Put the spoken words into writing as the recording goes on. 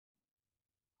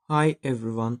Hi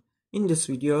everyone, in this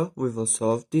video we will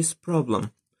solve this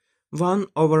problem. 1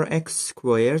 over x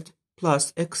squared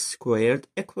plus x squared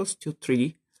equals to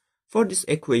 3. For this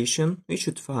equation we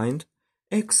should find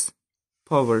x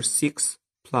power 6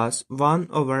 plus 1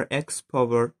 over x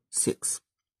power 6.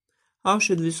 How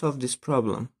should we solve this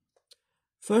problem?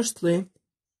 Firstly,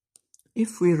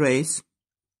 if we raise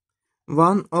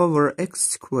 1 over x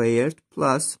squared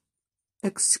plus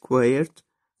x squared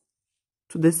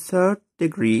to the third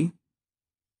degree,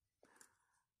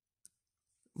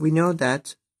 we know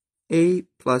that a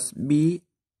plus b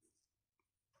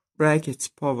brackets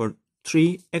power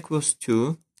 3 equals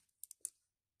to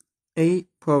a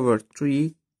power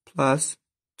 3 plus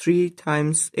 3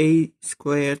 times a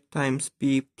squared times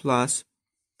b plus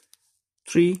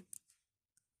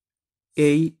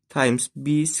 3a times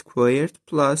b squared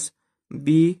plus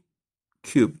b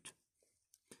cubed.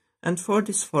 And for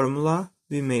this formula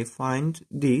we may find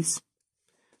this.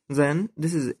 Then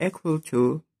this is equal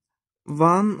to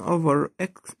 1 over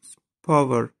x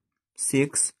power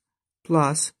 6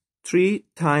 plus 3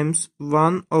 times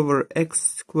 1 over x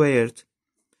squared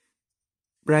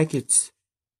brackets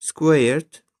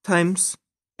squared times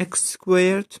x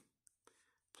squared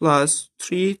plus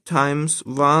 3 times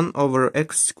 1 over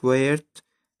x squared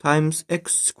times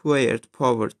x squared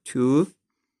power 2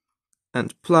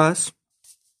 and plus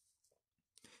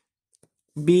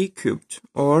b cubed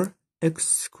or x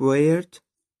squared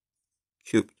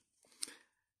cubed.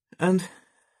 And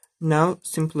now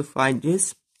simplify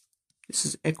this. This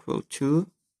is equal to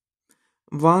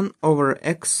 1 over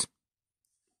x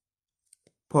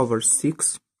power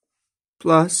 6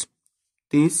 plus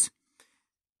this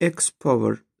x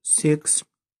power 6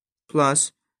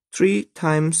 plus 3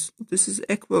 times, this is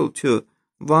equal to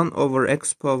 1 over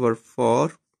x power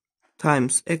 4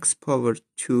 times x power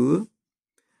 2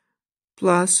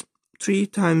 plus 3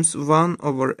 times 1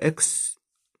 over x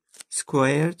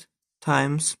squared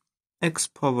times x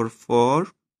power 4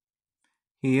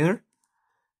 here,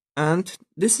 and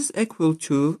this is equal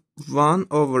to 1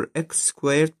 over x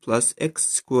squared plus x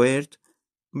squared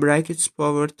brackets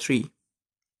power 3.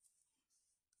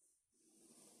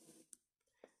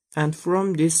 And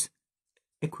from this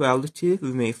equality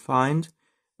we may find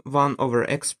 1 over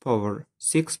x power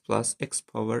 6 plus x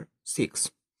power 6.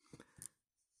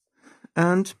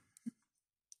 And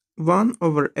 1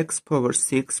 over x power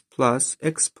 6 plus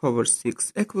x power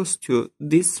 6 equals to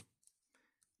this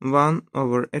 1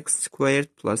 over x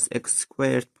squared plus x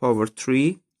squared power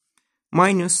 3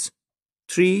 minus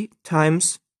 3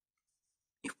 times,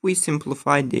 if we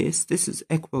simplify this, this is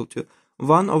equal to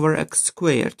 1 over x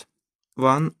squared,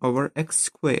 1 over x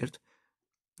squared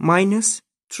minus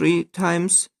 3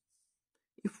 times,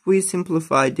 if we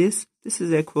simplify this, this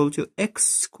is equal to x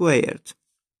squared.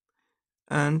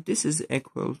 And this is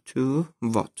equal to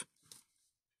what?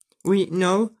 We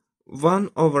know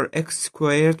 1 over x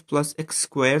squared plus x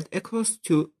squared equals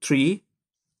to 3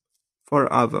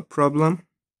 for our problem.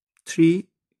 3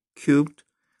 cubed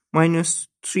minus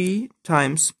 3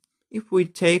 times, if we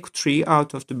take 3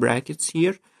 out of the brackets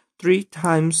here, 3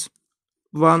 times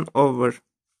 1 over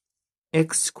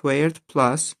x squared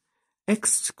plus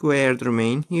x squared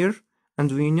remain here,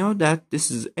 and we know that this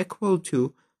is equal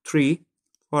to 3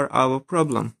 for our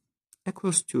problem,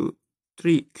 equals to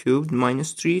 3 cubed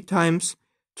minus 3 times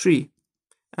 3.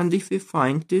 And if we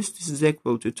find this, this is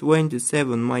equal to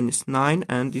 27 minus 9,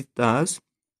 and it does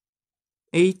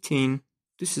 18.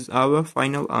 This is our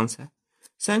final answer.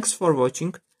 Thanks for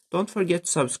watching. Don't forget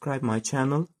to subscribe my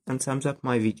channel and thumbs up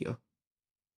my video.